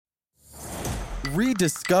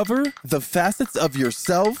Rediscover the facets of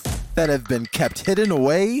yourself that have been kept hidden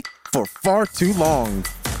away for far too long.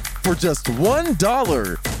 For just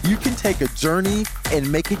 $1, you can take a journey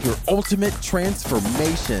and make it your ultimate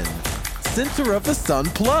transformation. Center of the Sun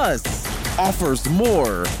Plus offers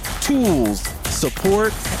more tools,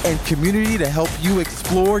 support, and community to help you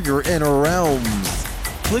explore your inner realms.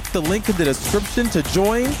 Click the link in the description to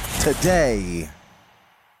join today.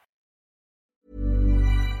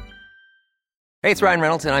 Hey, it's Ryan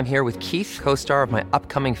Reynolds, and I'm here with Keith, co-star of my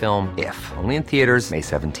upcoming film, If, only in theaters May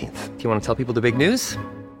 17th. Do you want to tell people the big news?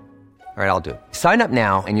 All right, I'll do it. Sign up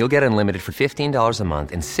now and you'll get unlimited for $15 a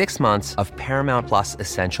month and 6 months of Paramount Plus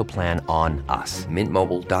Essential Plan on us.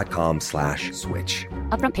 MintMobile.com/switch.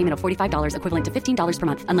 Upfront payment of $45 equivalent to $15 per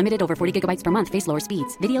month. Unlimited over 40 gigabytes per month. Face lower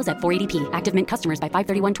speeds. Videos at 480p. Active Mint customers by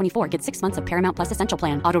 531.24 get 6 months of Paramount Plus Essential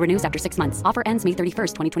Plan. Auto renews after 6 months. Offer ends May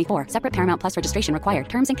 31st, 2024. Separate Paramount Plus registration required.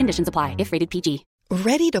 Terms and conditions apply if rated PG.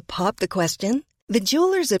 Ready to pop the question? The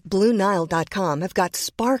jewelers at BlueNile.com have got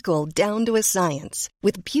sparkle down to a science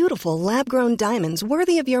with beautiful lab-grown diamonds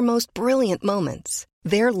worthy of your most brilliant moments.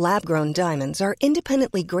 Their lab-grown diamonds are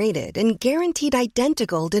independently graded and guaranteed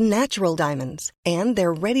identical to natural diamonds, and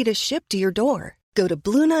they're ready to ship to your door. Go to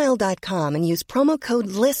BlueNile.com and use promo code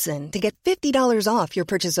LISTEN to get $50 off your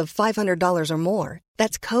purchase of $500 or more.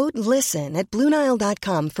 That's code LISTEN at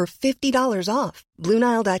BlueNile.com for $50 off.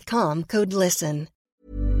 BlueNile.com, code LISTEN.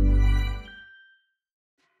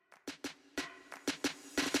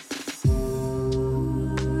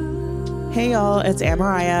 Hey y'all, it's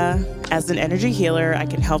Mariah. As an energy healer, I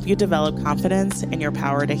can help you develop confidence in your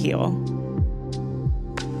power to heal.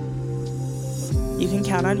 You can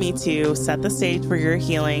count on me to set the stage for your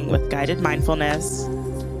healing with guided mindfulness,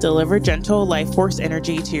 deliver gentle life force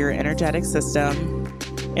energy to your energetic system,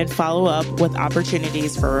 and follow up with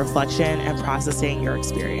opportunities for reflection and processing your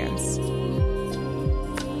experience.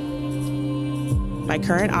 My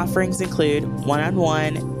current offerings include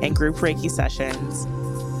one-on-one and group Reiki sessions.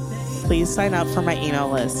 Please sign up for my email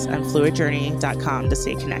list on fluidjourney.com to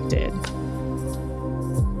stay connected.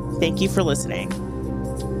 Thank you for listening.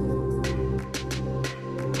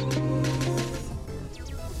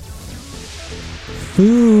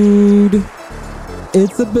 Food.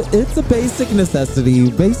 It's a basic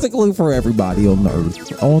necessity, basically for everybody on the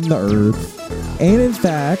earth. And in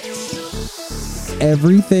fact,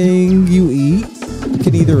 everything you eat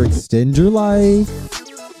can either extend your life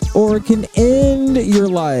or it can end your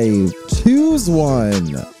life. Choose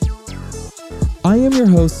one. I am your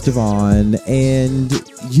host, Devon, and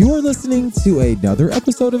you are listening to another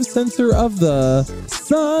episode of Center of the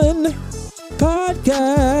Sun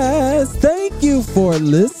podcast. Thank you for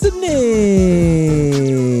listening.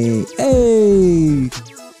 Hey.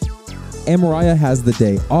 And Mariah has the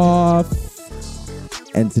day off.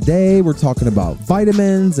 And today we're talking about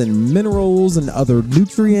vitamins and minerals and other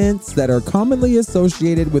nutrients that are commonly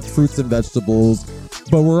associated with fruits and vegetables.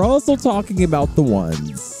 But we're also talking about the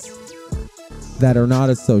ones that are not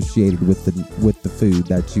associated with the food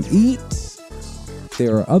that you eat.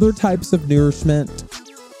 There are other types of nourishment.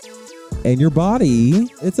 And your body,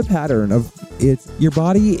 your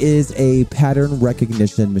body is a pattern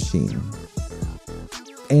recognition machine.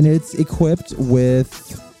 And it's equipped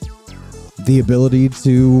with the ability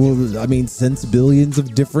to, sense billions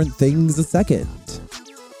of different things a second.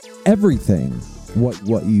 Everything.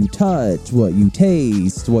 What you touch, what you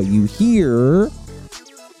taste, what you hear.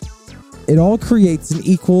 It all creates an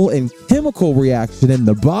equal and chemical reaction in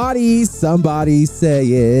the body. Somebody say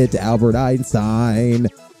it, Albert Einstein.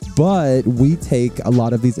 But we take a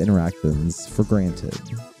lot of these interactions for granted.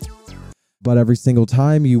 But every single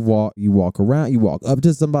time you walk around, you walk up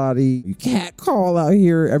to somebody, you cat call out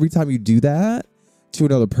here. Every time you do that to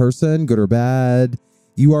another person, good or bad,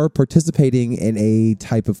 you are participating in a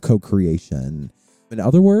type of co-creation. In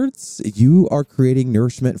other words, you are creating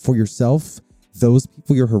nourishment for yourself, those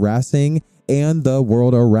people you're harassing, and the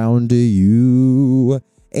world around you.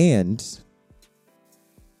 And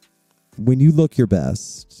when you look your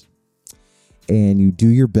best, and you do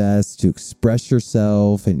your best to express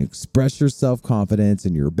yourself and express your self-confidence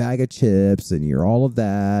and your bag of chips and your all of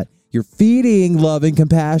that, you're feeding love and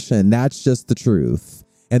compassion. That's just the truth.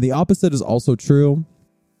 And the opposite is also true.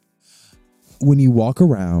 When you walk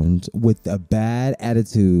around with a bad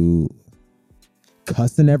attitude,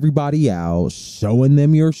 cussing everybody out, showing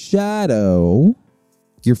them your shadow,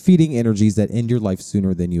 you're feeding energies that end your life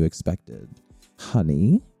sooner than you expected.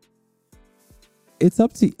 Honey, it's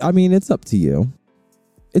up to you.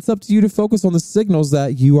 It's up to you to focus on the signals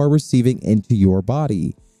that you are receiving into your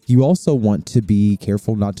body. You also want to be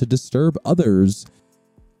careful not to disturb others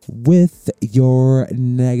with your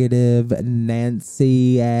negative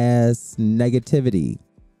Nancy ass negativity.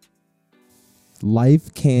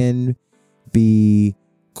 Life can be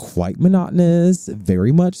quite monotonous,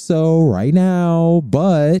 very much so right now,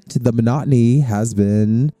 but the monotony has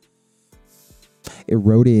been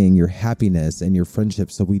eroding your happiness and your friendship.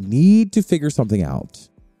 So we need to figure something out.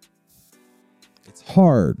 It's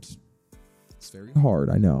hard. It's very hard.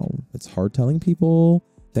 I know. It's hard telling people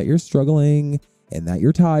that you're struggling and that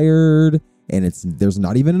you're tired, and there's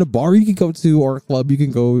not even a bar you can go to or a club you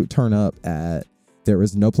can go turn up at. There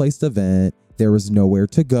is no place to vent. There is nowhere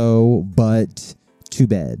to go but to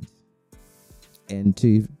bed and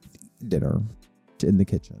to dinner in the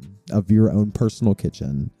kitchen of your own personal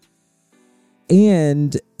kitchen.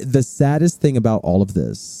 And the saddest thing about all of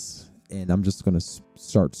this, and I'm just going to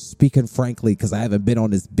start speaking frankly because I haven't been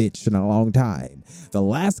on this bitch in a long time. The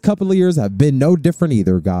last couple of years have been no different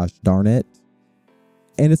either, gosh darn it.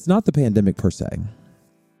 And it's not the pandemic per se.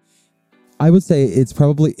 I would say it's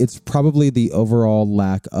probably the overall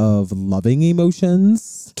lack of loving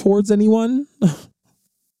emotions towards anyone.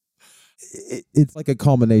 It's like a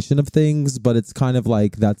culmination of things, but it's kind of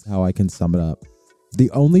like, that's how I can sum it up. The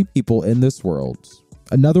only people in this world,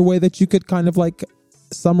 another way that you could kind of like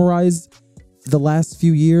summarize the last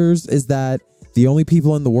few years is that the only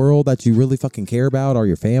people in the world that you really fucking care about are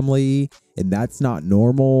your family. And that's not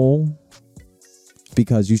normal,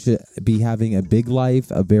 because you should be having a big life,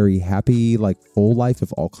 a very happy, like full life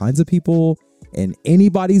of all kinds of people. And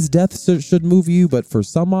anybody's death should move you. But for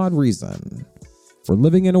some odd reason, we're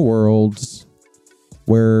living in a world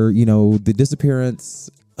where, you know, the disappearance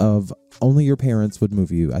of only your parents would move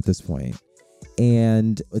you at this point.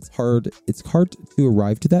 And it's hard to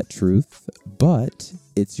arrive to that truth, but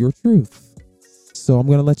it's your truth. So I'm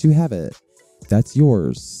going to let you have it. That's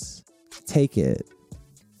yours. Take it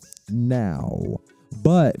now.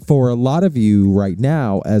 But for a lot of you right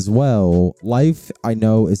now as well, life, I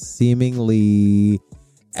know, is seemingly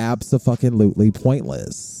abso-fucking-lutely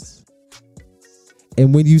pointless.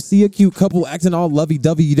 And when you see a cute couple acting all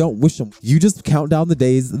lovey-dovey, you don't wish them. You just count down the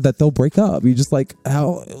days that they'll break up. You just like,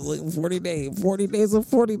 40 days and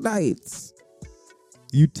 40 nights.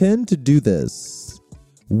 You tend to do this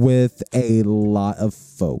with a lot of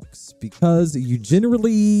folks because you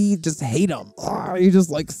generally just hate them. You're just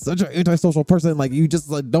like such an antisocial person. Like you just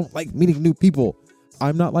like don't like meeting new people.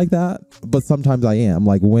 I'm not like that, but sometimes I am.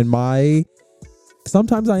 Like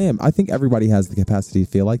sometimes I am. I think everybody has the capacity to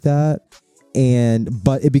feel like that.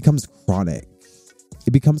 But it becomes chronic.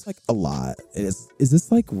 It becomes like a lot. Is this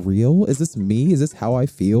like real? Is this me? Is this how I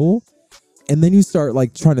feel? And then you start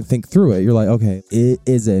like trying to think through it. You're like, okay,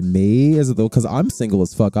 is it me? Is it though? Because I'm single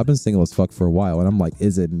as fuck. I've been single as fuck for a while. And I'm like,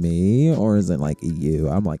 is it me or is it like you?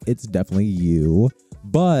 I'm like, it's definitely you.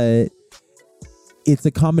 But it's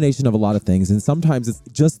a combination of a lot of things. And sometimes it's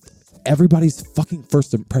just everybody's fucking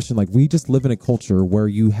first impression. Like we just live in a culture where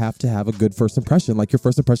you have to have a good first impression. Like your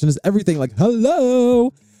first impression is everything. Like,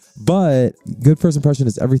 hello. But good first impression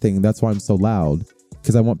is everything. That's why I'm so loud.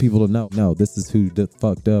 Because I want people to know, no, this is who the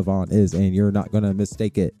fuck Devon is, and you're not going to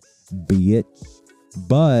mistake it, bitch.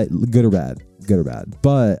 But good or bad.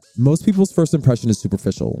 But most people's first impression is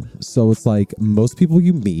superficial. So it's like most people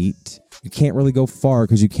you meet, you can't really go far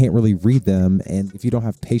because you can't really read them. And if you don't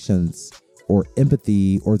have patience or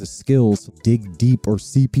empathy or the skills to dig deep or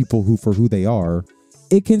see people for who they are,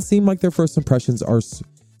 it can seem like their first impressions are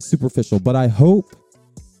superficial. But I hope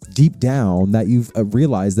deep down that you've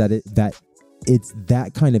realized that it's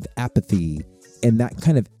that kind of apathy and that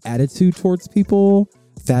kind of attitude towards people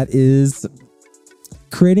that is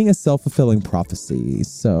creating a self-fulfilling prophecy.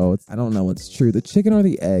 So I don't know what's true. The chicken or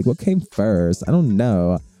the egg? What came first? I don't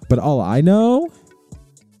know. But all I know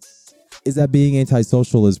is that being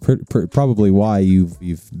antisocial is probably why you've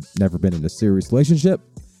never been in a serious relationship.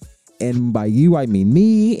 And by you, I mean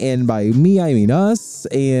me. And by me, I mean us.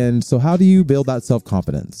 And so how do you build that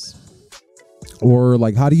self-confidence? Or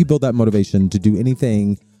like, how do you build that motivation to do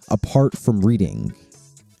anything apart from reading?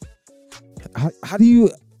 How do you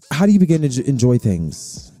begin to enjoy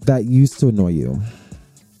things that used to annoy you?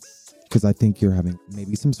 Because I think you're having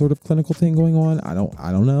maybe some sort of clinical thing going on. I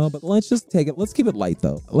don't know, but let's just take it. Let's keep it light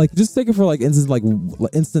though. Like just take it for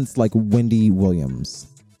instance like Wendy Williams,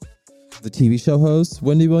 the TV show host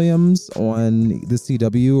Wendy Williams on the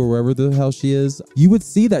CW or wherever the hell she is. You would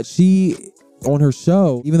see that she, on her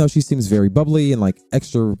show, even though she seems very bubbly and like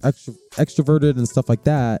extroverted and stuff like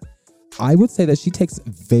that, I would say that she takes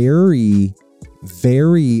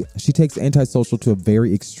she takes antisocial to a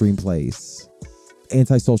very extreme place.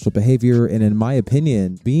 Antisocial behavior. And in my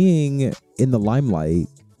opinion, being in the limelight,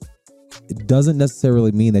 it doesn't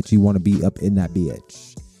necessarily mean that you want to be up in that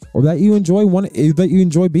bitch. or that you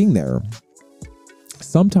enjoy being there.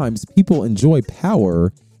 Sometimes people enjoy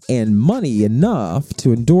power and money enough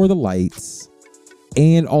to endure the lights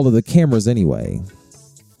and all of the cameras anyway.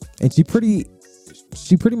 And she pretty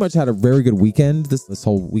much had a very good weekend. This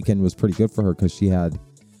whole weekend was pretty good for her because she had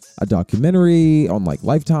a documentary on like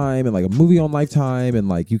Lifetime and like a movie on Lifetime, and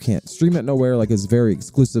like you can't stream it nowhere. Like it's very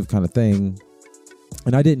exclusive kind of thing.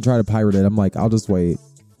 And I didn't try to pirate it. I'm like, I'll just wait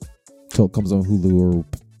till it comes on Hulu or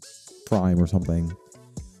Prime or something.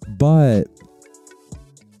 But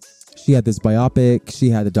she had this biopic, she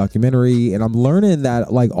had a documentary, and I'm learning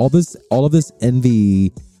that like all of this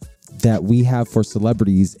envy that we have for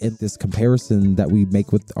celebrities and this comparison that we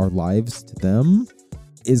make with our lives to them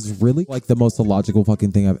is really like the most illogical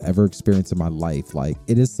fucking thing I've ever experienced in my life. Like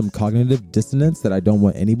it is some cognitive dissonance that I don't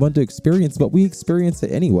want anyone to experience, but we experience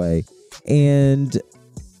it anyway. And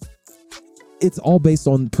it's all based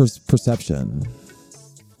on perception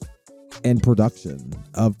and production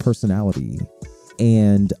of personality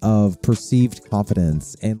and of perceived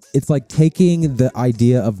confidence. And it's like taking the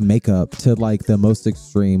idea of makeup to like the most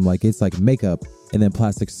extreme. Like it's like makeup and then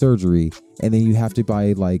plastic surgery, and then you have to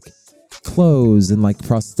buy like clothes and like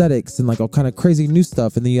prosthetics and like all kind of crazy new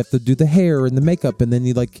stuff, and then you have to do the hair and the makeup, and then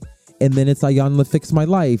you like, and then it's like I'm gonna fix my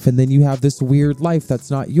life, and then you have this weird life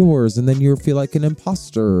that's not yours, and then you feel like an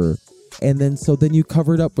imposter, and then then you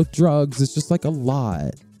cover it up with drugs. It's just like a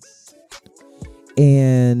lot.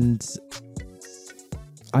 And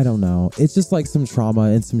I don't know. It's just like some trauma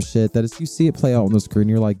and some shit that as you see it play out on the screen,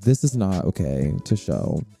 you're like, this is not okay to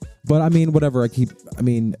show. But I mean, whatever.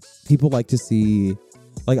 People like to see,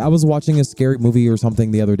 like I was watching a scary movie or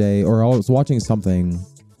something the other day, or I was watching something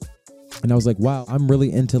and I was like, wow, I'm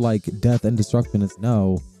really into like death and destruction. It's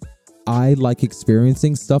no, I like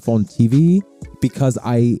experiencing stuff on TV because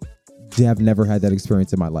I have never had that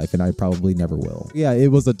experience in my life, and I probably never will. Yeah,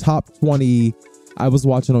 it was a top 20. I was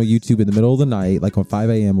watching on YouTube in the middle of the night, like on 5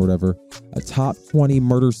 a.m. or whatever, a top 20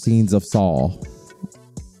 murder scenes of Saw.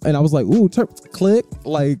 And I was like, ooh, click.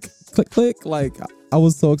 Like, I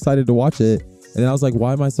was so excited to watch it. And then I was like,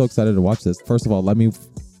 why am I so excited to watch this? First of all, let me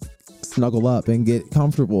snuggle up and get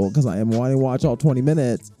comfortable because I am wanting to watch all 20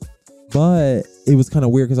 minutes. But it was kind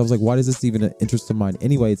of weird because I was like, why is this even an interest of mine?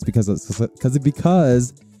 Anyway, it's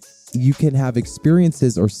because you can have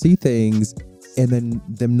experiences or see things and then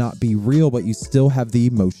them not be real, but you still have the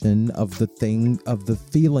emotion of the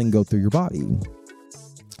feeling go through your body.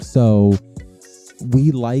 So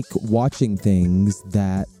we like watching things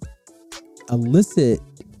that elicit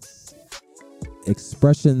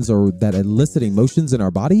expressions or that elicit emotions in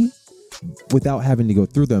our body without having to go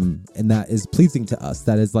through them. And that is pleasing to us.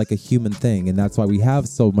 That is like a human thing. And that's why we have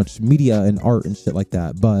so much media and art and shit like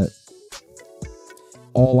that. But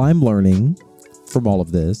all I'm learning from all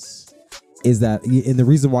of this is that, and the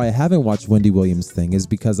reason why I haven't watched Wendy Williams' thing is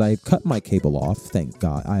because I cut my cable off. Thank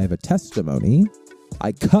God. I have a testimony.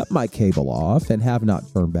 I cut my cable off and have not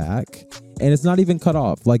turned back. And it's not even cut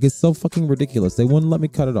off. Like, it's so fucking ridiculous. They wouldn't let me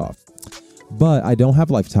cut it off. But I don't have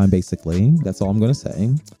Lifetime, basically. That's all I'm going to say.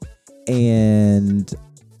 And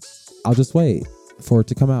I'll just wait for it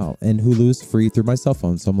to come out. And Hulu is free through my cell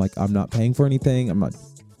phone. So I'm like, I'm not paying for anything. I'm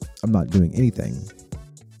not doing anything.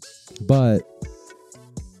 But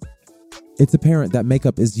it's apparent that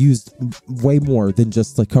makeup is used way more than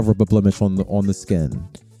just to cover up a blemish on the skin.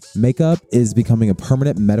 Makeup is becoming a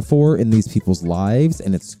permanent metaphor in these people's lives,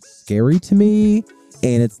 and it's scary to me.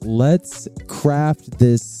 And it's, let's craft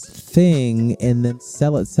this thing and then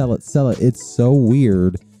sell it. It's so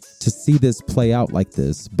weird to see this play out like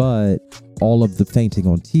this, but all of the fainting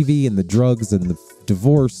on TV and the drugs and the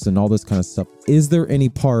divorce and all this kind of stuff, is there any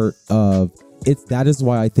part of it? That is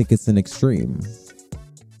why I think it's an extreme.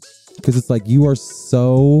 Because it's like you are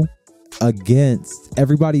so against,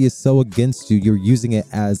 everybody is so against you. You're using it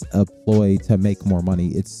as a ploy to make more money.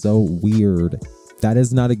 It's so weird. That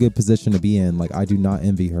is not a good position to be in. Like, I do not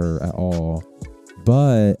envy her at all.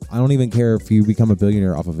 But I don't even care if you become a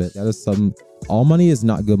billionaire off of it. That is all money is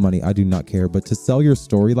not good money. I do not care. But to sell your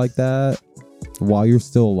story like that while you're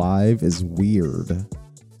still alive is weird.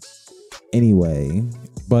 Anyway,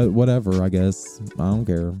 but whatever, I guess. I don't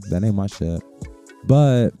care. That ain't my shit.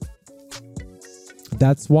 But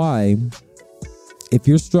that's why if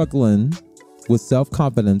you're struggling with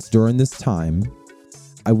self-confidence during this time,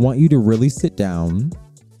 I want you to really sit down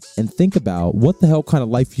and think about what the hell kind of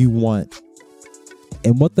life you want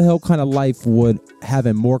and what the hell kind of life would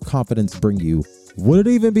having more confidence bring you. Would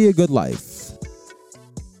it even be a good life?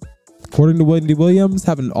 According to Wendy Williams,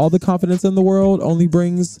 having all the confidence in the world only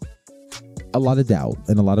brings a lot of doubt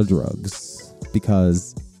and a lot of drugs,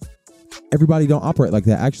 because everybody don't operate like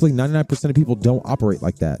that. Actually, 99% of people don't operate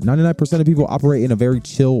like that. 99% of people operate in a very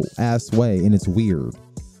chill ass way, and it's weird.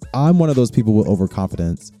 I'm one of those people with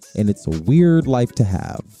overconfidence, and it's a weird life to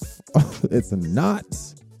have. It's not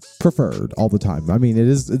preferred all the time. I mean,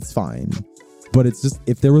 it's fine. But it's just,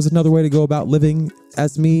 if there was another way to go about living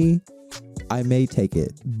as me, I may take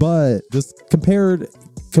it. But just compared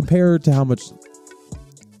to how much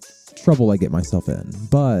trouble I get myself in.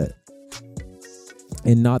 But,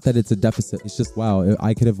 and not that it's a deficit. It's just, wow,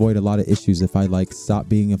 I could avoid a lot of issues if I like stopped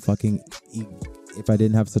being a fucking, if I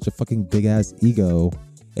didn't have such a fucking big ass ego.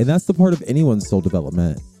 And that's the part of anyone's soul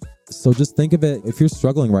development. So just think of it, if you're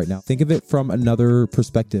struggling right now, think of it from another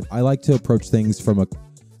perspective. I like to approach things from a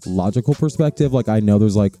logical perspective. Like, I know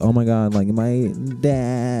there's like, oh my God, like my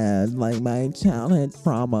dad, like my childhood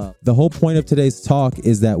trauma. The whole point of today's talk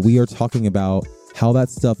is that we are talking about how that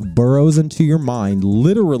stuff burrows into your mind,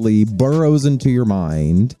 literally burrows into your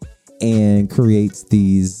mind and creates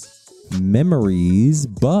these memories,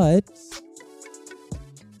 but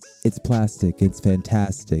it's plastic. It's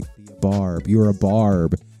fantastic. Be a barb. You're a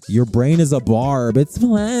barb. Your brain is a barb. It's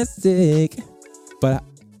plastic. But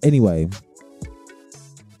anyway,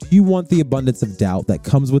 do you want the abundance of doubt that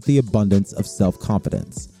comes with the abundance of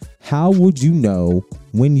self-confidence? How would you know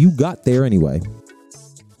when you got there anyway?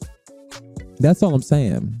 That's all I'm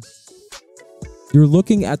saying. You're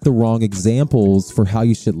looking at the wrong examples for how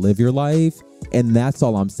you should live your life. And that's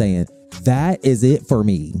all I'm saying. That is it for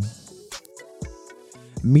me.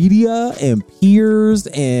 Media and peers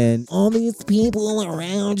and all these people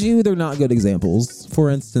around you, they're not good examples.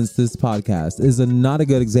 For instance, this podcast is not a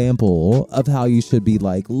good example of how you should be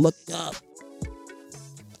like looked up.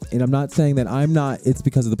 And I'm not saying that it's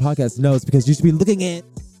because of the podcast. No, it's because you should be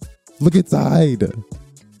look inside.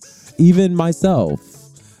 Even myself,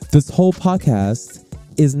 this whole podcast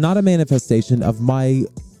is not a manifestation of my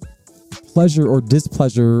pleasure or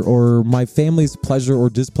displeasure or my family's pleasure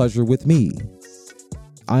or displeasure with me.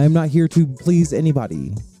 I am not here to please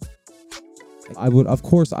anybody. I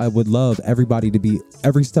would love everybody to be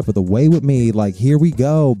every step of the way with me. Like, here we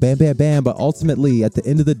go, bam, bam, bam. But ultimately, at the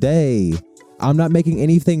end of the day, I'm not making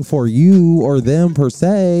anything for you or them per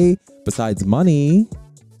se, besides money.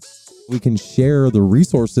 We can share the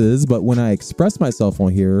resources, but when I express myself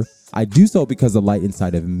on here, I do so because the light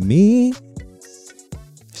inside of me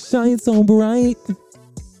shines so bright,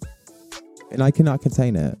 and I cannot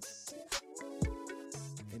contain it.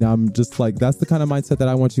 I'm just like, that's the kind of mindset that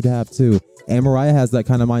I want you to have too. And Mariah has that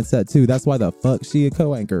kind of mindset too. That's why the fuck she a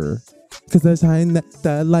co-anchor. Because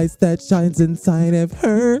the lights that shines inside of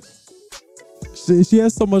her. She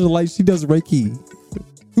has so much light. She does Reiki.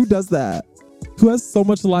 Who does that? Who has so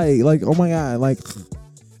much light? Like, oh my God. Like,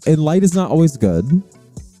 and light is not always good.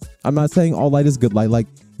 I'm not saying all light is good light. Like,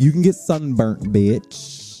 you can get sunburnt,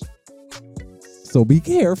 bitch. So be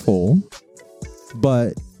careful.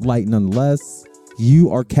 But light nonetheless.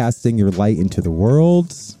 You are casting your light into the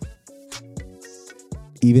world,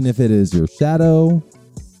 even if it is your shadow,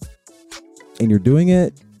 and you're doing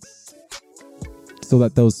it so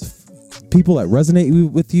that those people that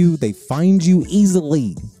resonate with you, they find you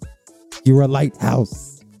easily. You're a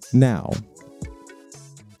lighthouse. Now,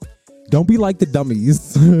 don't be like the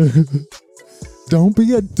dummies. Don't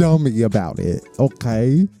be a dummy about it,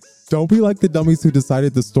 okay? Don't be like the dummies who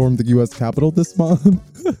decided to storm the U.S. Capitol this month.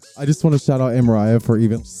 I just want to shout out Mariah for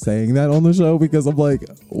even saying that on the show, because I'm like,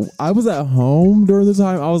 I was at home during the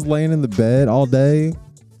time. I was laying in the bed all day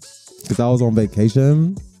because I was on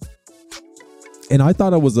vacation. And I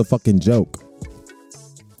thought it was a fucking joke.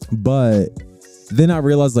 But then I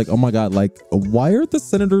realized, like, oh my God, like, why are the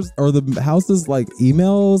senators or the houses like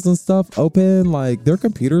emails and stuff open? Like, their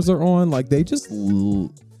computers are on. Like, they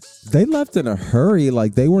left in a hurry.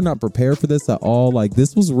 Like, they were not prepared for this at all. Like,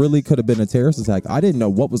 this could have been a terrorist attack. I didn't know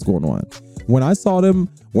what was going on. When I saw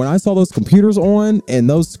those computers on and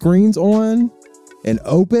those screens on and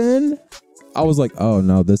open, I was like, oh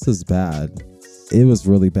no, this is bad. It was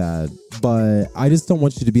really bad. But I just don't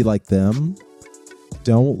want you to be like them.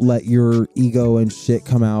 Don't let your ego and shit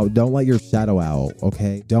come out. Don't let your shadow out,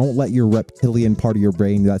 okay? Don't let your reptilian part of your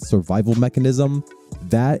brain, that survival mechanism,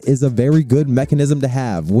 that is a very good mechanism to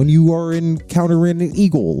have when you are encountering an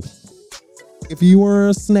eagle. If you were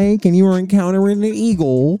a snake and you were encountering an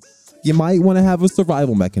eagle, you might want to have a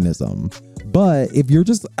survival mechanism. But if you're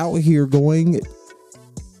just out here going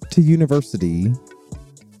to university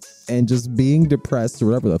and just being depressed or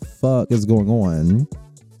whatever the fuck is going on,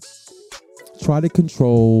 try to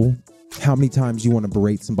control how many times you want to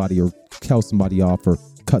berate somebody or tell somebody off or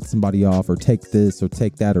cut somebody off or take this or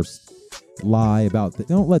take that or lie about that.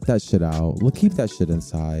 Don't let that shit out. Keep that shit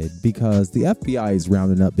inside, because the FBI is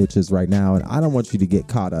rounding up bitches right now, and I don't want you to get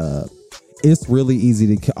caught up. It's really easy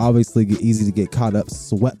to get caught up,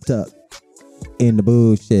 swept up in the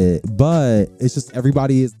bullshit, but it's just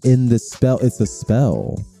everybody is in the spell. It's a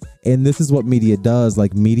spell, and this is what media does.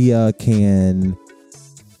 Like, media can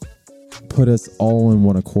put us all in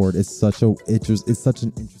one accord. It's such an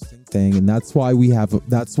interesting thing, and that's why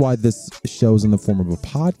this show's in the form of a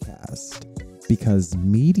podcast, because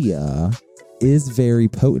media is very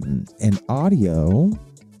potent, and audio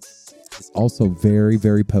is also very,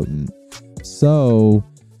 very potent. So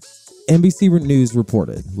NBC News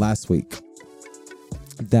reported last week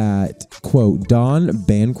that, quote, Dawn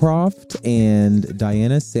Bancroft and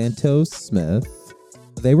Diana Santos Smith,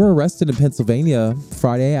 they were arrested in Pennsylvania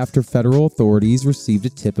Friday after federal authorities received a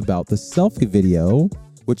tip about the selfie video,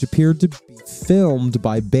 which appeared to be filmed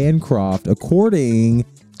by Bancroft, according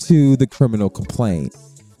to the criminal complaint.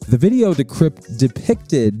 The video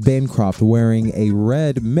depicted Bancroft wearing a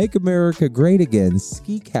red Make America Great Again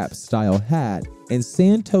ski cap style hat and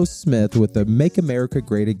Santos Smith with a Make America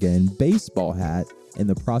Great Again baseball hat in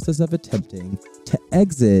the process of attempting to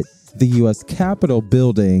exit the U.S. Capitol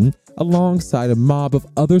building alongside a mob of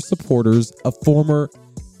other supporters of former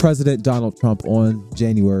President Donald Trump on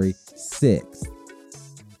January 6th.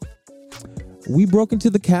 We broke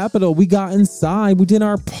into the Capitol. We got inside. We did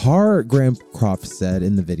our part, Bancroft said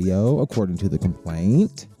in the video, according to the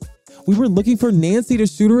complaint. We were looking for Nancy to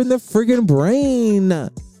shoot her in the friggin' brain,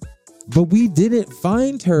 but we didn't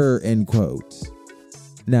find her, end quote.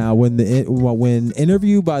 Now, when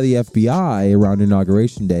interviewed by the FBI around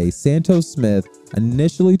Inauguration Day, Santos Smith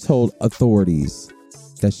initially told authorities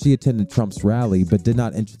that she attended Trump's rally but did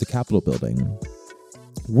not enter the Capitol building.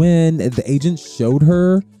 When the agents showed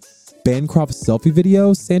her Bancroft's selfie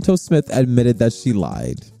video, Santos Smith admitted that she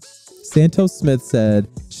lied. Santos Smith said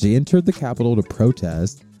she entered the Capitol to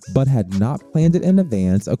protest, but had not planned it in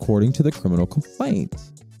advance, according to the criminal complaint.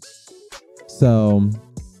 So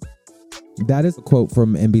that is a quote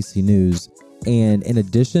from NBC News. And in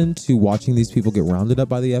addition to watching these people get rounded up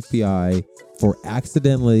by the FBI for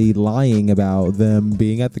accidentally lying about them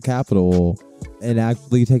being at the Capitol and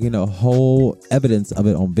actually taking a whole evidence of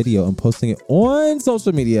it on video and posting it on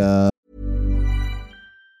social media.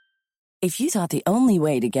 If you thought the only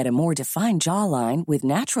way to get a more defined jawline with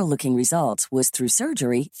natural-looking results was through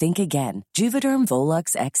surgery, think again. Juvederm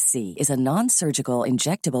Volux XC is a non-surgical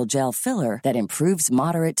injectable gel filler that improves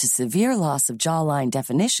moderate to severe loss of jawline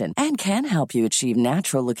definition and can help you achieve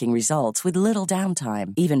natural-looking results with little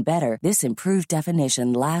downtime. Even better, this improved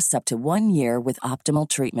definition lasts up to 1 year with optimal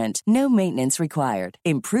treatment. No maintenance required.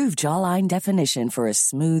 Improve jawline definition for a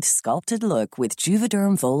smooth, sculpted look with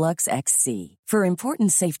Juvederm Volux XC. For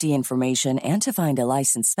important safety information and to find a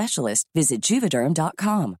licensed specialist, visit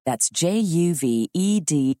Juvederm.com. That's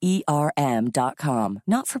Juvederm.com.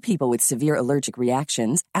 Not for people with severe allergic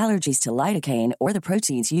reactions, allergies to lidocaine, or the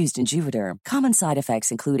proteins used in Juvederm. Common side effects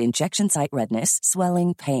include injection site redness,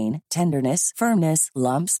 swelling, pain, tenderness, firmness,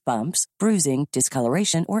 lumps, bumps, bruising,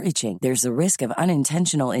 discoloration, or itching. There's a risk of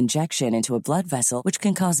unintentional injection into a blood vessel, which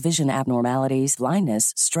can cause vision abnormalities,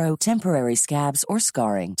 blindness, stroke, temporary scabs, or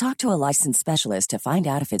scarring. Talk to a licensed specialist to find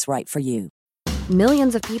out if it's right for you.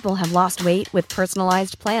 Millions of people have lost weight with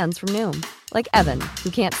personalized plans from Noom. Like Evan,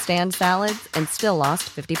 who can't stand salads and still lost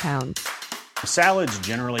 50 pounds. Salads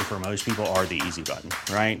generally for most people are the easy button,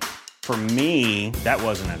 right? For me, that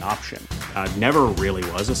wasn't an option. I never really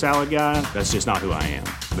was a salad guy. That's just not who I am.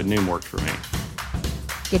 But Noom worked for me.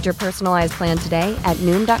 Get your personalized plan today at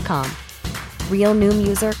Noom.com. Real Noom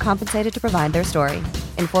user compensated to provide their story.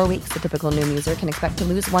 In 4 weeks, the typical Noom user can expect to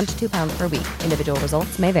lose 1 to 2 pounds per week. Individual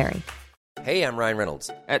results may vary. Hey, I'm Ryan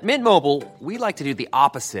Reynolds. At Mint Mobile, we like to do the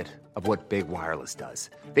opposite of what Big Wireless does.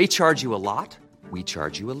 They charge you a lot, we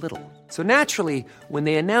charge you a little. So naturally, when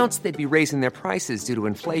they announced they'd be raising their prices due to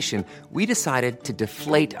inflation, we decided to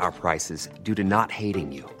deflate our prices due to not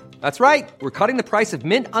hating you. That's right. We're cutting the price of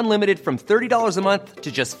Mint Unlimited from $30 a month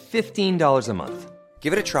to just $15 a month.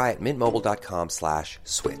 Give it a try at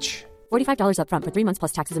mintmobile.com/switch. $45 up front for 3 months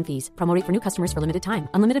plus taxes and fees. Promo rate for new customers for limited time.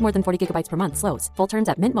 Unlimited more than 40 gigabytes per month. Slows full terms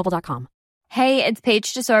at mintmobile.com. Hey, it's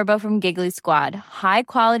Paige DeSorbo from Giggly Squad. High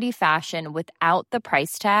quality fashion without the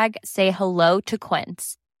price tag. Say hello to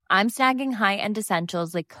Quince. I'm snagging high-end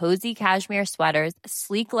essentials like cozy cashmere sweaters,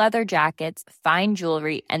 sleek leather jackets, fine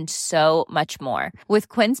jewelry, and so much more. With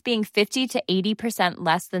Quince being 50 to 80%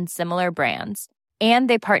 less than similar brands. And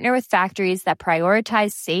they partner with factories that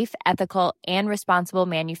prioritize safe, ethical, and responsible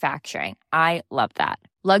manufacturing. I love that.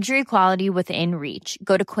 Luxury quality within reach.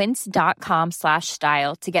 Go to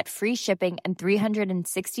quince.com/style to get free shipping and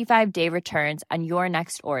 365-day returns on your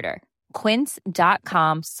next order.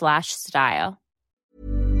 Quince.com/style.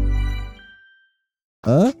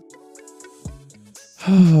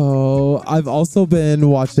 Oh, I've also been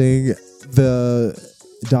watching the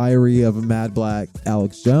Diary of a Mad Black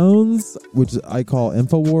Alex Jones, which I call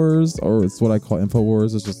InfoWars, or it's what I call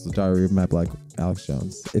InfoWars. It's just the Diary of Mad Black Alex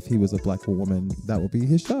Jones. If he was a black woman, that would be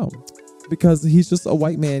his show. Because he's just a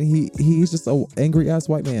white man. He's just a angry ass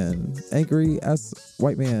white man.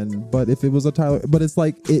 But if it was a but it's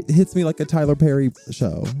like, it hits me like a Tyler Perry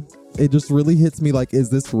show. It just really hits me like,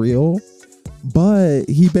 is this real? But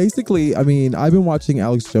he basically, I mean, I've been watching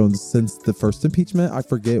Alex Jones since the first impeachment. I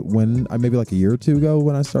forget when, maybe like a year or two ago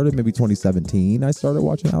when I started, maybe 2017, I started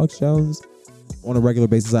watching Alex Jones on a regular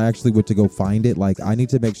basis. I actually went to go find it. Like, I need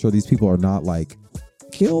to make sure these people are not like,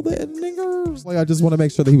 kill the niggers. Like, I just want to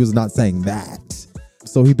make sure that he was not saying that.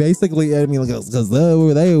 So he basically, I mean, because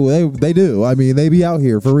they do. I mean, they be out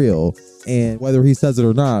here for real. And whether he says it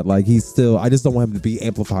or not, like, he's still, I just don't want him to be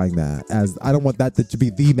amplifying that, as I don't want that to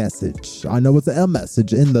be the message. I know it's a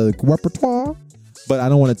message in the repertoire, but I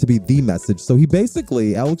don't want it to be the message. So he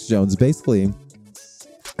basically, Alex Jones basically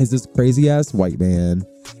is this crazy ass white man.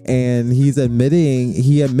 And he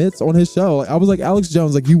admits on his show, like, I was like, Alex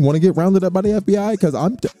Jones, like, you want to get rounded up by the FBI? Because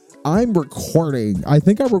I'm recording. I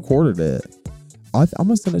think I recorded it. I'm going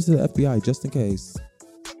to send it to the FBI just in case.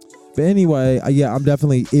 But anyway, yeah,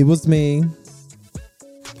 it was me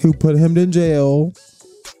who put him in jail,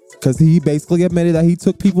 because he basically admitted that he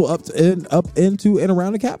took people up into and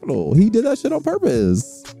around the Capitol. He did that shit on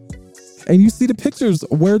purpose. And you see the pictures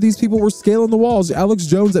where these people were scaling the walls. Alex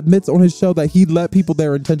Jones admits on his show that he let people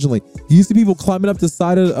there intentionally. You see people climbing up the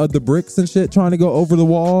side of the bricks and shit, trying to go over the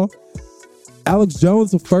wall. Alex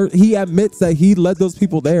Jones, he admits that he led those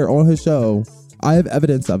people there on his show. I have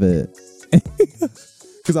evidence of it.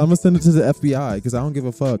 Because I'm going to send it to the FBI, because I don't give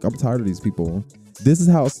a fuck. I'm tired of these people. This is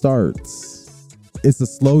how it starts. It's a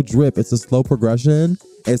slow drip. It's a slow progression.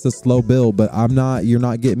 It's a slow build, but you're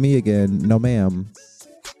not getting me again. No, ma'am.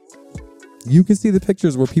 You can see the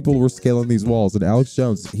pictures where people were scaling these walls, and Alex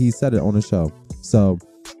Jones, he said it on his show. So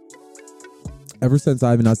ever since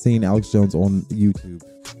I've not seen Alex Jones on YouTube,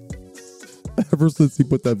 ever since he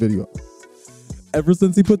put that video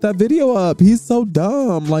up, he's so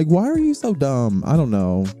dumb. Like, why are you so dumb? I don't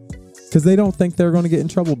know. Because they don't think they're going to get in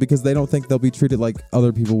trouble, because they don't think they'll be treated like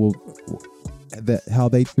other people will, how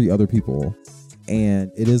they treat other people.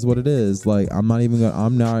 And it is what it is. Like, I'm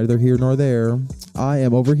neither here nor there. I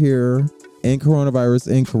am over here in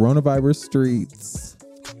coronavirus streets.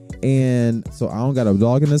 And so I don't got a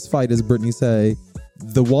dog in this fight, as Brittany say.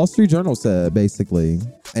 The Wall Street Journal said, basically,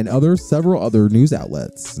 and several other news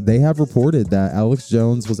outlets, they have reported that Alex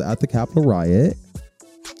Jones was at the Capitol riot,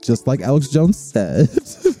 just like Alex Jones said.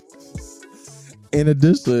 In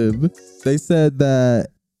addition, they said that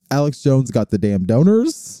Alex Jones got the damn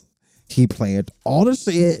donors. He planned all the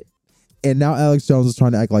shit. And now Alex Jones is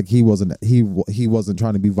trying to act like he wasn't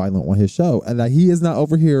trying to be violent on his show, and that he is not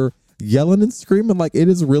over here yelling and screaming like it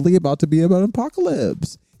is really about to be about an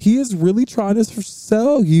apocalypse. He is really trying to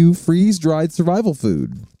sell you freeze-dried survival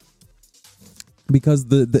food. Because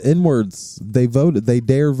the N-words, they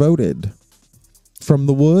voted from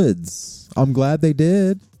the woods. I'm glad they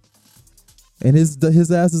did. And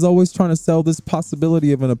his ass is always trying to sell this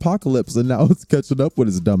possibility of an apocalypse, and now it's catching up with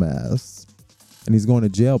his dumb ass. And he's going to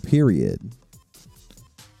jail, period.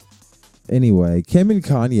 Anyway, Kim and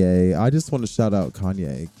Kanye, I just want to shout out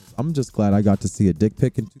Kanye. I'm just glad I got to see a dick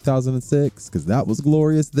pic in 2006, because that was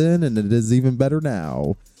glorious then, and it is even better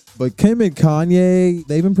now. But Kim and Kanye,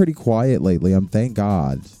 they've been pretty quiet lately. Thank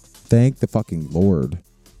God. Thank the fucking Lord.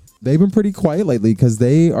 They've been pretty quiet lately because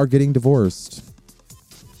they are getting divorced.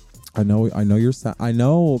 I know you're sad. I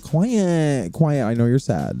know, quiet. I know you're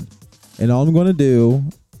sad. And all I'm going to do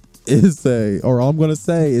is say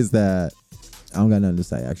that I don't got nothing to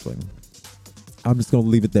say, actually. I'm just going to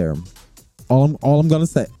leave it there. I'm just going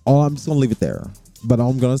to leave it there. But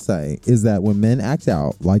all I'm going to say is that when men act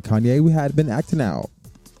out, like Kanye had been acting out,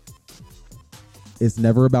 it's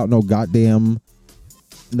never about no goddamn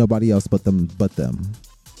nobody else but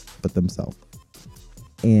themselves.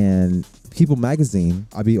 And People Magazine,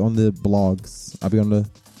 I be on the blogs, I be on the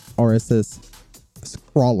RSS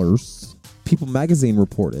scrawlers. People Magazine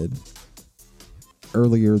reported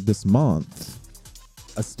earlier this month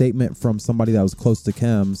a statement from somebody that was close to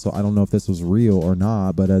Kim. So I don't know if this was real or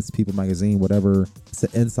not, but as People Magazine, whatever, it's an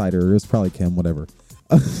insider. It was probably Kim, whatever.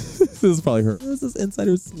 This is probably her. This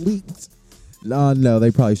insider leaked No,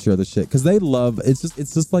 they probably share the shit because they love it's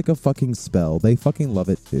just like a fucking spell. They fucking love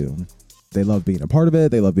it too. They love being a part of it.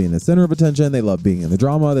 They love being the center of attention. They love being in the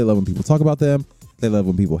drama. They love when people talk about them. They love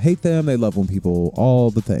when people hate them. They love when people,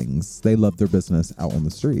 all the things. They love their business out on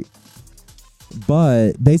the street.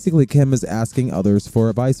 But basically, Kim is asking others for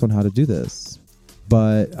advice on how to do this.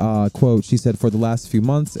 But, quote, she said, for the last few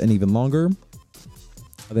months and even longer,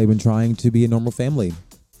 they've been trying to be a normal family.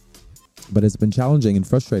 But it's been challenging and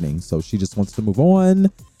frustrating. So she just wants to move on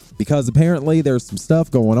because apparently there's some stuff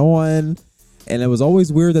going on. And it was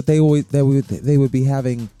always weird that they would be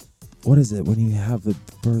having, what is it when you have the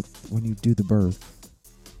birth, when you do the birth,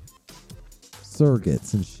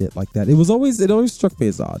 surrogates and shit like that. It always struck me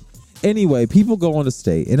as odd. Anyway, people go on to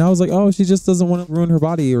state, and I was like, oh, she just doesn't want to ruin her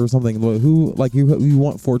body or something. Who, like, you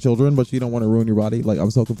want 4 children, but you don't want to ruin your body? Like,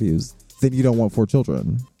 I'm so confused. Then you don't want 4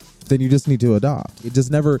 children. Then you just need to adopt. It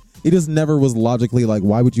just never was logically like,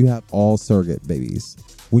 why would you have all surrogate babies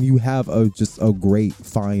when you have just a great,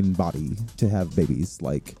 fine body to have babies?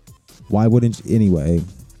 Like, why wouldn't you? Anyway,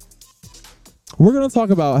 we're going to talk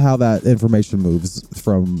about how that information moves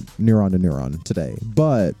from neuron to neuron today.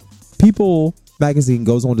 But People magazine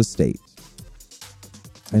goes on to state,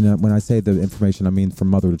 and when I say the information, I mean from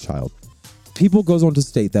mother to child. People goes on to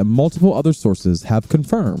state that multiple other sources have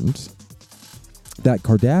confirmed that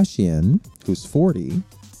Kardashian, who's 40,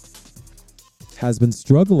 has been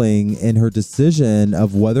struggling in her decision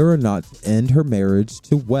of whether or not to end her marriage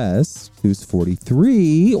to West, who's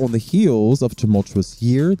 43, on the heels of a tumultuous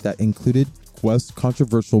year that included West's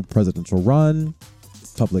controversial presidential run,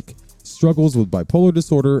 public struggles with bipolar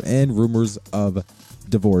disorder, and rumors of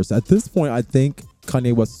divorce. At this point, I think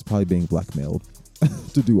Kanye West is probably being blackmailed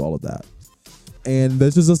to do all of that. And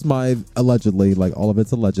this is just my allegedly, like all of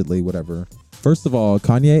it's allegedly, whatever. First of all,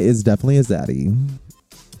 Kanye is definitely a zaddy.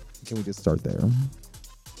 Can we just start there?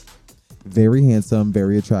 Very handsome,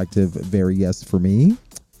 very attractive, very yes for me.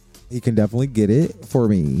 He can definitely get it for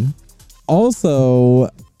me. Also,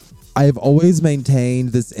 I've always maintained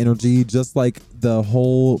this energy, just like the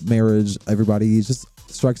whole marriage, everybody just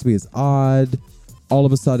strikes me as odd. All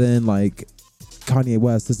of a sudden, like, Kanye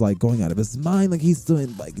West is like going out of his mind, like he's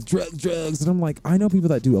doing like drugs, and I'm like, I know people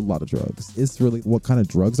that do a lot of drugs. It's really, what kind of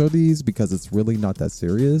drugs are these? Because it's really not that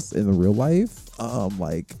serious in the real life.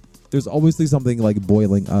 Like, there's obviously something like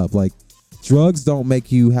boiling up. Like, drugs don't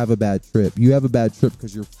make you have a bad trip. You have a bad trip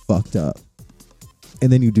because you're fucked up,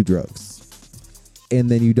 and then you do drugs, and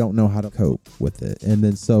then you don't know how to cope with it, and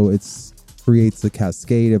then so it's creates a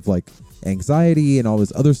cascade of like anxiety and all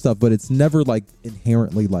this other stuff. But it's never like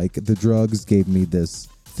inherently like the drugs gave me this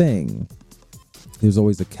thing. There's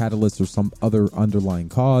always a catalyst or some other underlying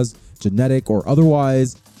cause, genetic or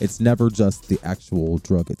otherwise. It's never just the actual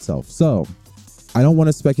drug itself. So I don't want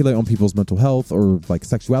to speculate on people's mental health or like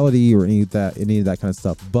sexuality or any of that kind of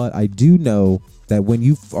stuff. But I do know that when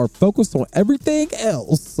you are focused on everything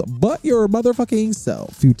else but your motherfucking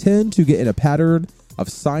self, you tend to get in a pattern of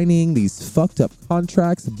signing these fucked up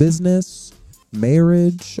contracts, business,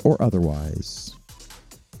 marriage, or otherwise.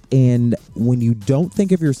 And when you don't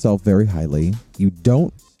think of yourself very highly, you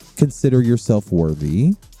don't consider yourself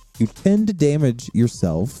worthy, you tend to damage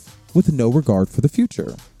yourself with no regard for the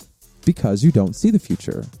future because you don't see the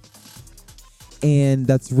future. And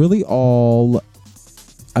that's really all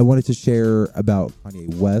I wanted to share about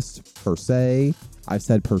Kanye West per se. I've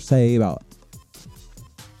said per se about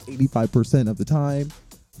 85% of the time,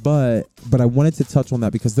 but I wanted to touch on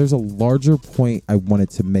that because there's a larger point I wanted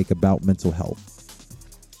to make about mental health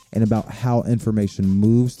and about how information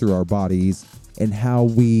moves through our bodies and how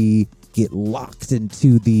we get locked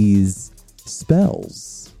into these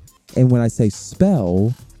spells. And when I say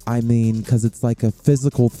spell, I mean because it's like a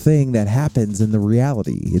physical thing that happens in the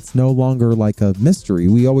reality. It's no longer like a mystery.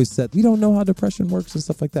 We always said we don't know how depression works and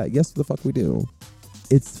stuff like that. Yes, the fuck we do.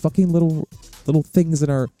 It's fucking little things in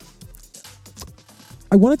our...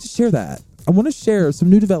 I wanted to share that. I want to share some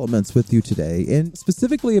new developments with you today, and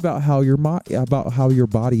specifically about how your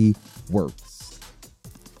body works.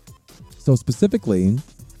 So specifically,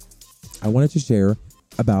 I wanted to share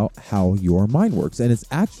about how your mind works, and it's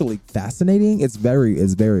actually fascinating. It's very,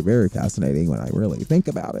 very fascinating when I really think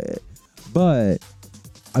about it. But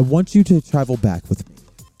I want you to travel back with me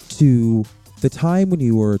to the time when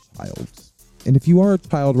you were a child. And if you are a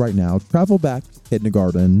child right now, travel back to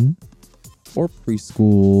kindergarten or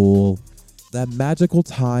preschool, that magical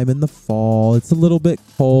time in the fall. It's a little bit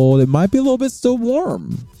cold. It might be a little bit still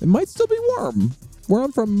warm. It might still be warm. Where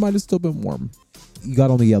I'm from, it might have still been warm. You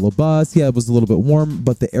got on the yellow bus. Yeah, it was a little bit warm,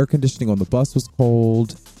 but the air conditioning on the bus was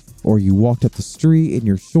cold. Or you walked up the street in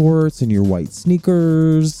your shorts and your white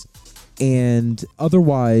sneakers. And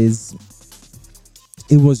otherwise,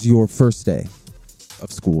 it was your first day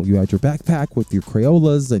of school. You had your backpack with your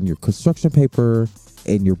Crayolas and your construction paper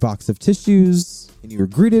and your box of tissues, and you were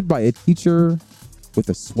greeted by a teacher with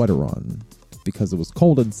a sweater on because it was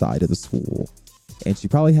cold inside of the school. And she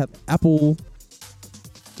probably had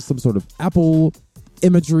some sort of apple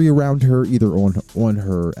imagery around her, either on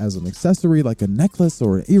her as an accessory, like a necklace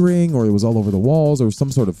or an earring, or it was all over the walls, or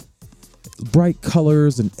some sort of bright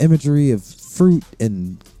colors and imagery of fruit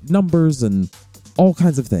and numbers and all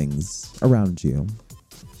kinds of things around you.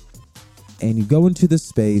 And you go into this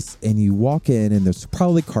space and you walk in, and there's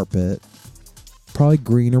probably carpet, probably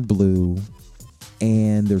green or blue,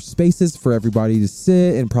 and there's spaces for everybody to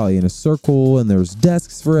sit and probably in a circle, and there's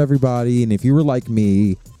desks for everybody. And if you were like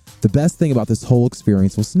me, the best thing about this whole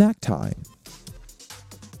experience was snack time.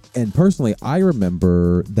 And personally, I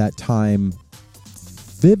remember that time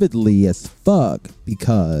vividly as fuck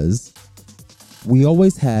because we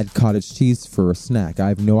always had cottage cheese for a snack. I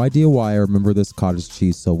have no idea why I remember this cottage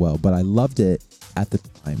cheese so well, but I loved it at the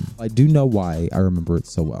time. I do know why I remember it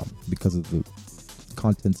so well, because of the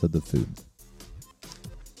contents of the food.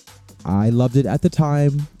 I loved it at the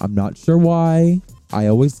time. I'm not sure why. I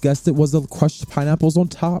always guessed it was the crushed pineapples on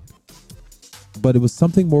top, but it was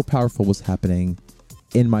something more powerful was happening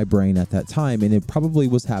in my brain at that time, and it probably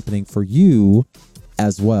was happening for you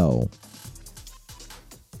as well.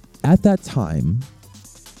 At that time,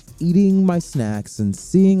 eating my snacks and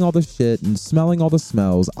seeing all the shit and smelling all the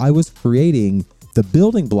smells, I was creating the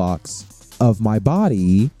building blocks of my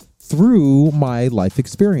body through my life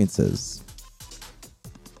experiences.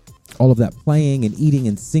 All of that playing and eating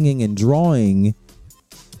and singing and drawing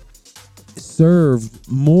served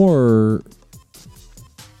more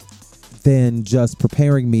than just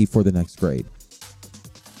preparing me for the next grade.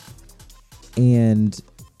 And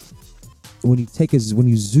when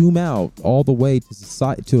you zoom out all the way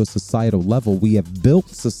to a societal level, we have built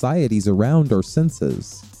societies around our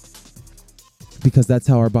senses, because that's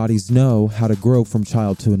how our bodies know how to grow from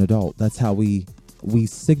child to an adult. That's how we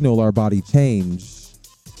signal our body change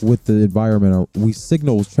with the environment, or we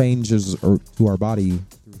signal changes to our body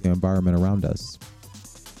through the environment around us.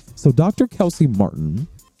 So Dr. Kelsey Martin,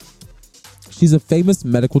 she's a famous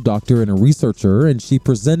medical doctor and a researcher, and she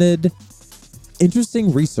presented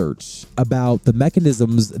interesting research about the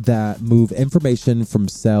mechanisms that move information from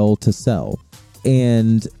cell to cell.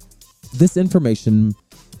 And this information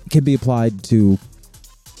can be applied to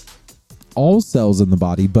all cells in the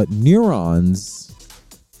body, but neurons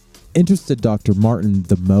interested Dr. Martin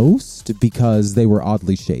the most because they were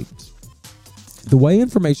oddly shaped. The way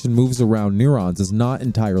information moves around neurons is not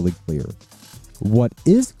entirely clear. What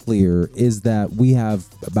is clear is that we have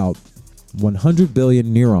about 100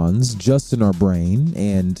 billion neurons just in our brain,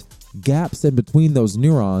 and gaps in between those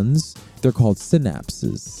neurons, they're called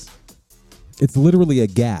synapses. It's literally a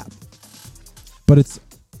gap, but it's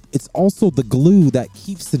also the glue that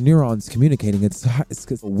keeps the neurons communicating. It's a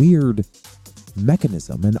weird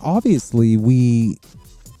mechanism, and obviously we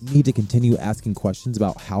need to continue asking questions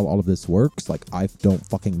about how all of this works. Like, I don't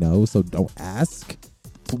fucking know, so don't ask.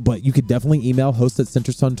 But you could definitely email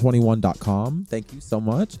host@centersun21.com. Thank you so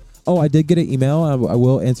much. Oh, I did get an email. I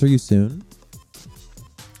will answer you soon.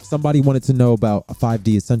 Somebody wanted to know about a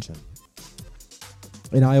 5D ascension.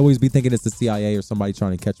 And I always be thinking it's the CIA or somebody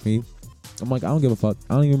trying to catch me. I'm like, I don't give a fuck.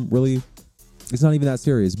 I don't even really, it's not even that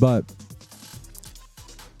serious. But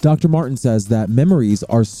Dr. Martin says that memories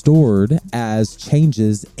are stored as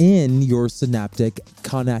changes in your synaptic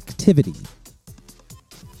connectivity.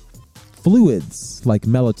 Fluids like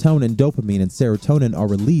melatonin, dopamine, and serotonin are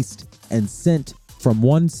released and sent from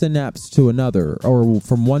one synapse to another, or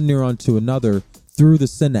from one neuron to another through the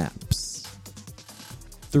synapse,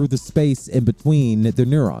 through the space in between the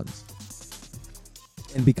neurons.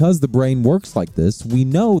 And because the brain works like this, we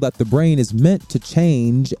know that the brain is meant to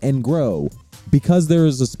change and grow. Because there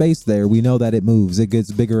is a space there, we know that it moves. It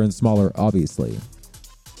gets bigger and smaller, obviously.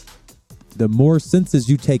 The more senses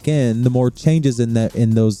you take in, the more changes in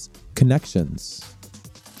those connections.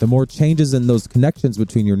 The more changes in those connections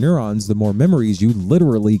between your neurons, the more memories you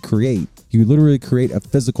literally create. You literally create a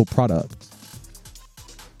physical product.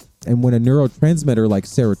 And when a neurotransmitter like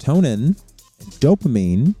serotonin and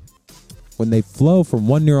dopamine, when they flow from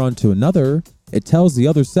one neuron to another, it tells the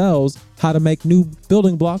other cells how to make new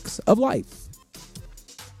building blocks of life.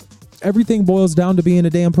 Everything boils down to being a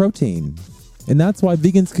damn protein. And that's why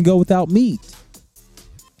vegans can go without meat.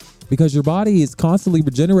 Because your body is constantly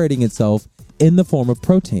regenerating itself in the form of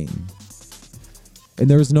protein. And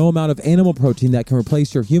there is no amount of animal protein that can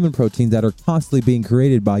replace your human protein that are constantly being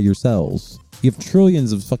created by your cells. You have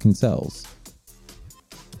trillions of fucking cells.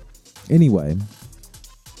 Anyway,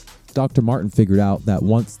 Dr. Martin figured out that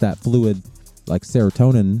once that fluid, like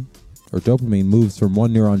serotonin or dopamine, moves from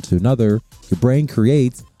one neuron to another, your brain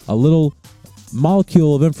creates a little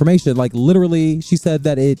molecule of information. Like literally, she said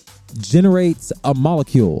that it generates a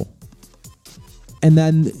molecule. And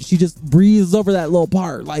then she just breathes over that little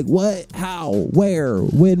part. Like what, how, where,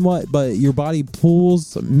 when, what. But your body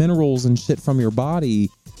pulls minerals and shit from your body.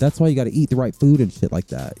 That's why you got to eat the right food and shit like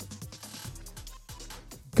that.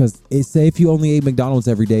 Because say if you only ate McDonald's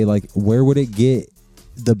every day, like where would it get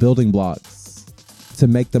the building blocks to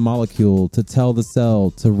make the molecule, to tell the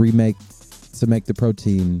cell to make the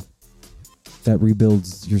protein that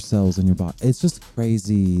rebuilds your cells in your body? It's just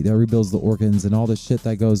crazy. That rebuilds the organs and all the shit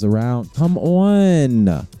that goes around. Come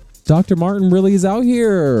on. Dr. Martin really is out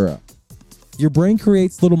here. Your brain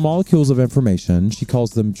creates little molecules of information. She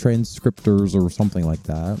calls them transcriptors or something like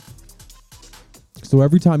that. So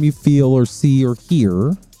every time you feel or see or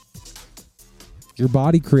hear, your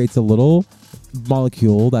body creates a little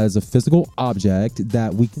molecule that is a physical object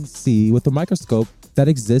that we can see with a microscope that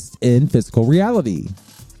exists in physical reality.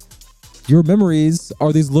 Your memories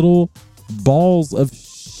are these little balls of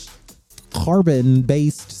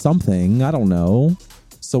carbon-based something. I don't know.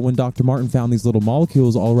 So when Dr. Martin found these little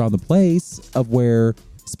molecules all around the place of where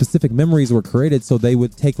specific memories were created, so they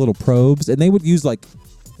would take little probes and they would use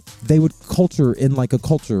they would culture in like a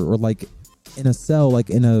culture or like in a cell, like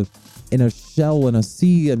in a shell, in a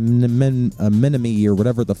sea anemone or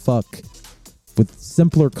whatever the fuck, with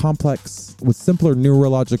simpler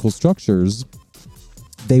neurological structures.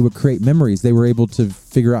 They would create memories. They were able to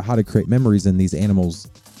figure out how to create memories in these animals.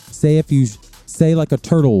 Say if you say like a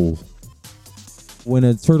turtle, when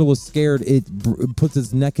a turtle is scared, it puts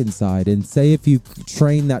its neck inside. And say if you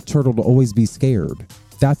train that turtle to always be scared,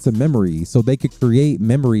 that's a memory. So they could create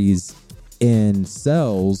memories in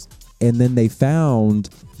cells. And then they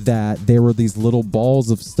found that there were these little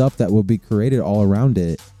balls of stuff that would be created all around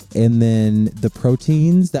it. And then the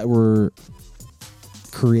proteins that were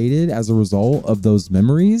created as a result of those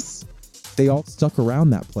memories, they all stuck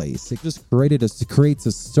around that place. It just creates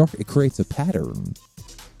a pattern.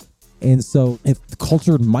 And so if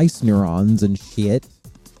cultured mice neurons and shit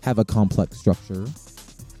have a complex structure,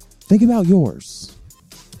 think about yours.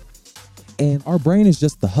 And our brain is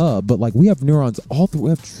just the hub, but like we have neurons we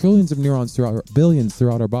have trillions of neurons billions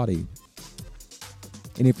throughout our body.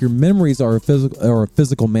 And if your memories are a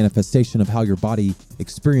physical manifestation of how your body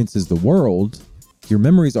experiences the world, your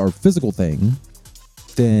memories are a physical thing,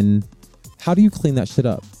 then how do you clean that shit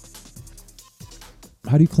up?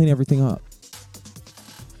 How do you clean everything up?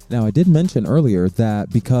 Now, I did mention earlier that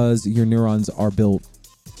because your neurons are built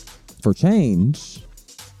for change,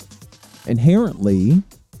 inherently,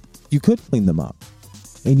 you could clean them up.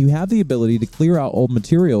 And you have the ability to clear out old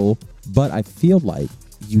material, but I feel like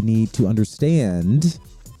you need to understand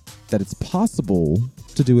that it's possible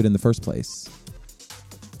to do it in the first place.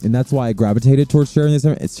 And that's why I gravitated towards sharing this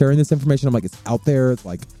information. I'm like, it's out there. It's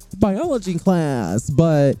like biology class.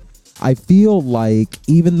 But I feel like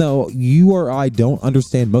even though you or I don't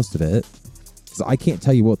understand most of it, because I can't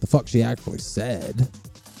tell you what the fuck she actually said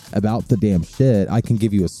about the damn shit, I can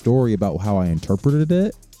give you a story about how I interpreted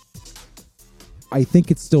it. I think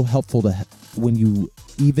it's still helpful to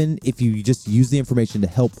even if you just use the information to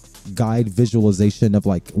help guide visualization of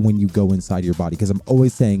like when you go inside your body. Because I'm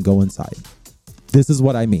always saying go inside. This is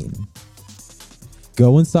what I mean.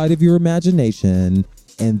 Go inside of your imagination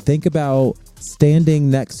and think about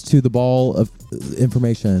standing next to the ball of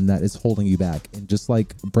information that is holding you back and just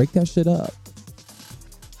like break that shit up.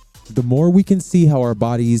 The more we can see how our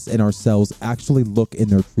bodies and our cells actually look in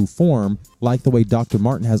their true form, like the way Dr.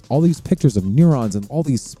 Martin has all these pictures of neurons and all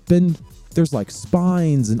these there's like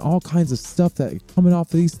spines and all kinds of stuff that are coming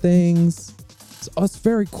off of these things. It's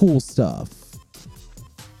very cool stuff.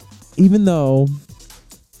 Even though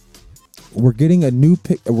we're getting a new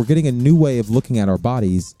way of looking at our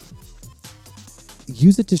bodies,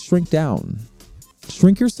 use it to shrink down.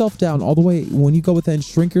 Shrink yourself down all the way. When you go within,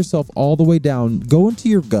 shrink yourself all the way down. Go into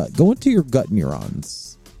your gut. Go into your gut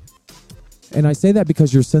neurons. And I say that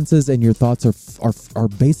because your senses and your thoughts are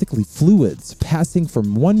basically fluids passing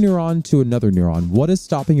from one neuron to another neuron. What is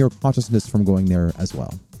stopping your consciousness from going there as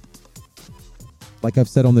well? Like I've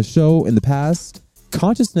said on the show in the past,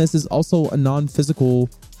 consciousness is also a non-physical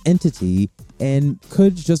entity and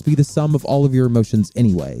could just be the sum of all of your emotions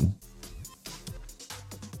anyway.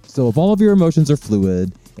 So if all of your emotions are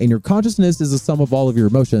fluid and your consciousness is the sum of all of your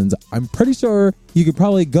emotions, I'm pretty sure you could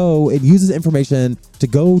probably go and use this information to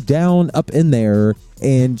go down up in there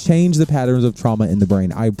and change the patterns of trauma in the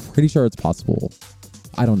brain. I'm pretty sure it's possible.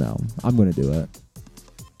 I don't know. I'm going to do it.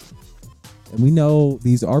 And we know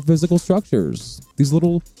these are physical structures. These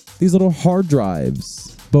little these little hard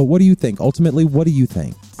drives. But what do you think? Ultimately, what do you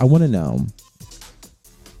think? I want to know.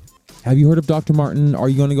 Have you heard of Dr. Martin? Are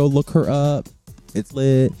you going to go look her up? It's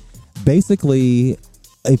lit. Basically,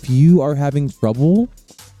 if you are having trouble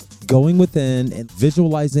going within and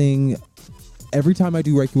visualizing, every time I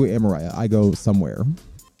do Reiki with Amariah, I go somewhere.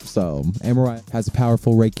 So Amariah has a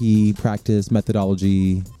powerful Reiki practice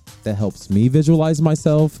methodology that helps me visualize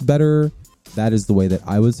myself better. That is the way that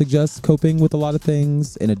I would suggest coping with a lot of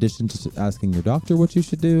things, in addition to asking your doctor what you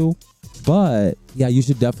should do. But yeah, you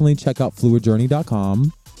should definitely check out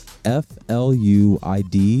fluidjourney.com.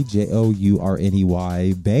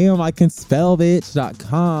 FLUIDJOURNEY. Bam, I can spell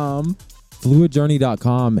bitch.com.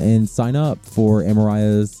 Fluidjourney.com and sign up for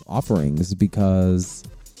Amariah's offerings, because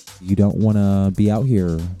you don't want to be out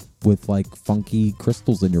here with like funky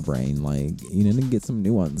crystals in your brain. Like, you need to get some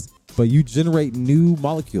new ones. But you generate new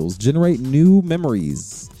molecules, generate new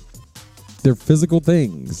memories. They're physical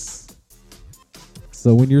things.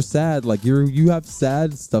 So when you're sad, like you have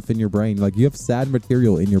sad stuff in your brain, like you have sad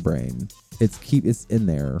material in your brain. It's in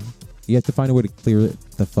there. You have to find a way to clear it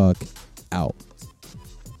the fuck out.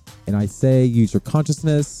 And I say use your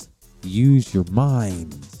consciousness, use your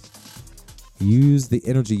mind, use the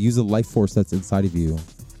energy, use the life force that's inside of you.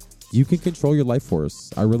 You can control your life force.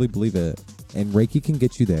 I really believe it. And Reiki can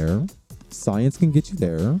get you there. Science can get you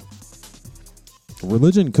there.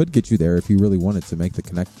 Religion could get you there if you really wanted to make the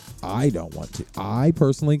connect. I don't want to. I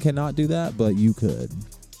personally cannot do that, but you could.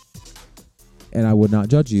 And I would not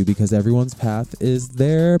judge you, because everyone's path is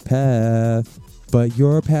their path. But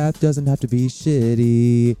your path doesn't have to be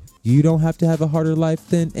shitty. You don't have to have a harder life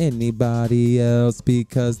than anybody else,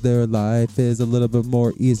 because their life is a little bit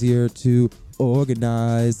more easier to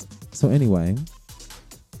organize. So anyway,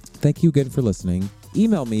 thank you again for listening.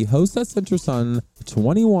 Email me,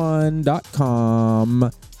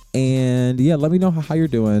 host@centersun21.com. And yeah, let me know how you're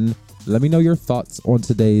doing. Let me know your thoughts on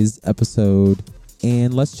today's episode.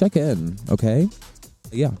 And let's check in, okay?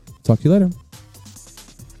 Yeah, talk to you later.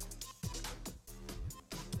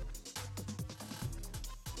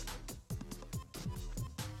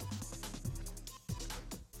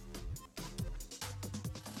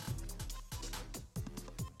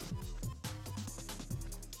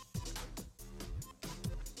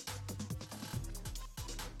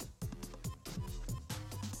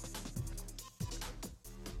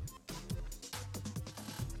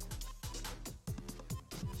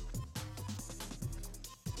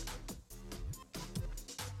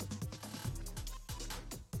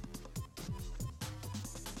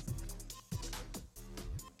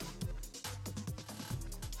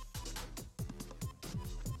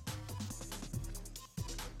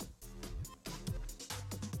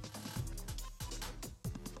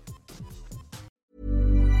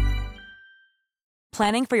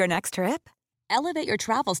 Planning for your next trip? Elevate your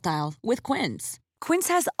travel style with Quince. Quince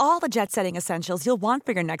has all the jet-setting essentials you'll want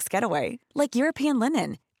for your next getaway, like European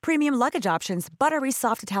linen, premium luggage options, buttery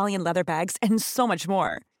soft Italian leather bags, and so much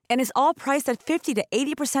more. And is all priced at 50 to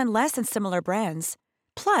 80% less than similar brands.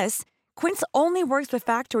 Plus, Quince only works with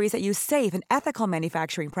factories that use safe and ethical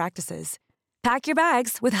manufacturing practices. Pack your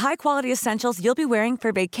bags with high-quality essentials you'll be wearing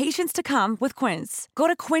for vacations to come with Quince. Go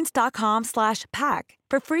to quince.com/pack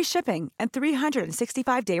for free shipping and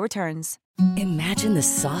 365-day returns. Imagine the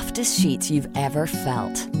softest sheets you've ever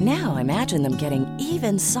felt. Now imagine them getting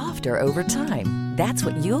even softer over time. That's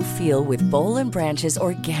what you'll feel with Boll & Branch's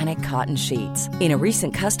organic cotton sheets. In a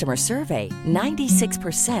recent customer survey,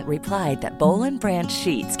 96% replied that Boll & Branch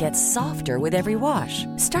sheets get softer with every wash.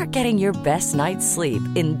 Start getting your best night's sleep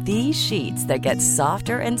in these sheets that get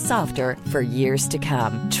softer and softer for years to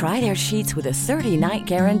come. Try their sheets with a 30-night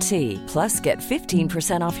guarantee. Plus, get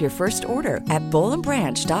 15% off your first order at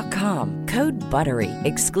bollandbranch.com. Code BUTTERY.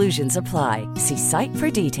 Exclusions apply. See site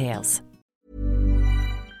for details.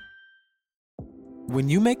 When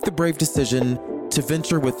you make the brave decision to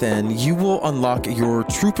venture within, you will unlock your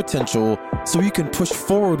true potential so you can push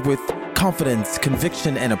forward with confidence,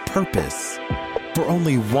 conviction, and a purpose. For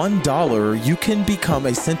only $1, you can become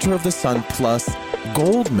a Center of the Sun Plus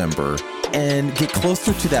Gold member and get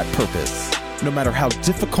closer to that purpose. No matter how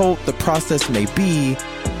difficult the process may be,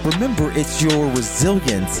 remember it's your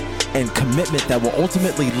resilience and commitment that will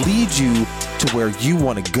ultimately lead you to where you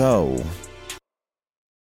want to go.